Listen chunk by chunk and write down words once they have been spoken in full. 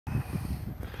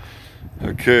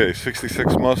Okay,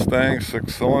 66 Mustang,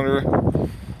 6-cylinder,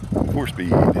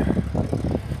 4-speed.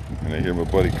 And I hear my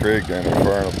buddy Craig down there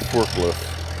firing up the forklift.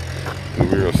 So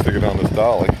we're gonna stick it on this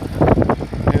dolly.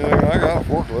 Yeah, I got a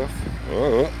forklift.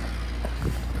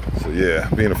 So yeah,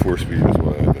 being a 4-speed is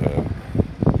what I had to have.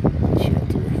 I'll show it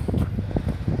to you.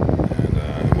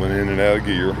 And it went in and out of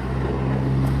gear.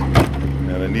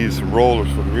 And I needed some rollers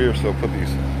for the rear, so I put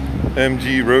these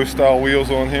MG road style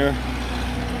wheels on here.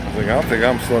 I don't think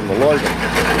I'm starting to like them.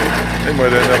 They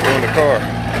might end up on the car.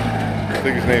 I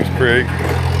think his name's Craig.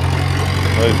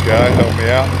 Nice guy, helped me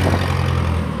out.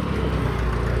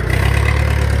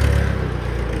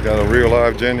 Got a real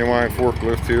live genuine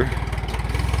forklift here.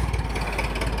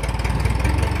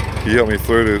 He helped me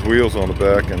throw those wheels on the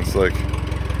back, and it's like,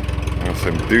 I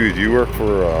said, dude, you work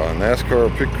for a NASCAR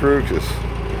pit crew? Because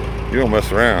you don't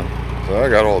mess around. So I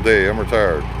got all day, I'm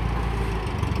retired.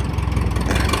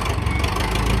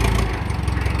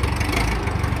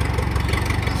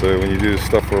 So when you do this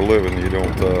stuff for a living, you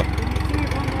don't,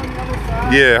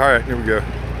 yeah, alright, here we go.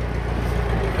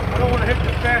 I don't want to hit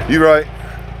the fence. You right.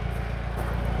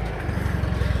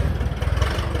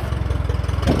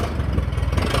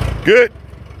 Good.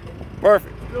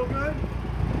 Perfect. Still good?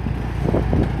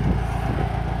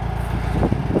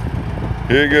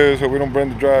 Here it goes. Hope we don't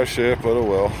bend the drive shaft, but oh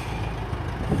well.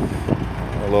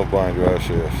 I love buying drive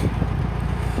shafts.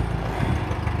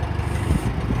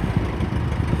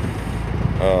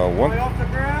 Way off the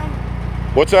ground?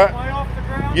 What's that? Way off the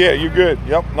ground? Yeah, you're good.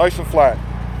 Yep, nice and flat.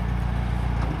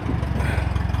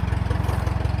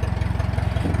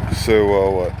 So,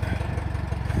 what?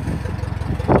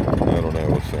 I don't know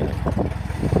what's saying.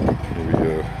 Here we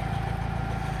go.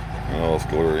 Oh, it's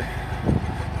glory.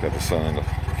 Got the sun in the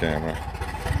camera.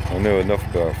 I know enough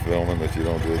about filming that you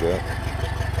don't do that.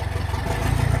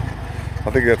 I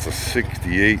think that's a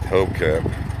 68 hubcap.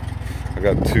 I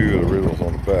got 2 of the riddles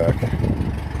on the back.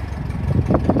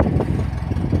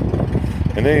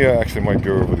 And they actually might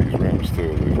go over these rims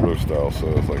too, these road styles, so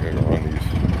it's like I can run these.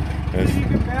 You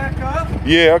can back up?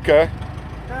 Yeah, okay.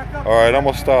 Back up. Alright, I'm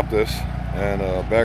going to stop this and back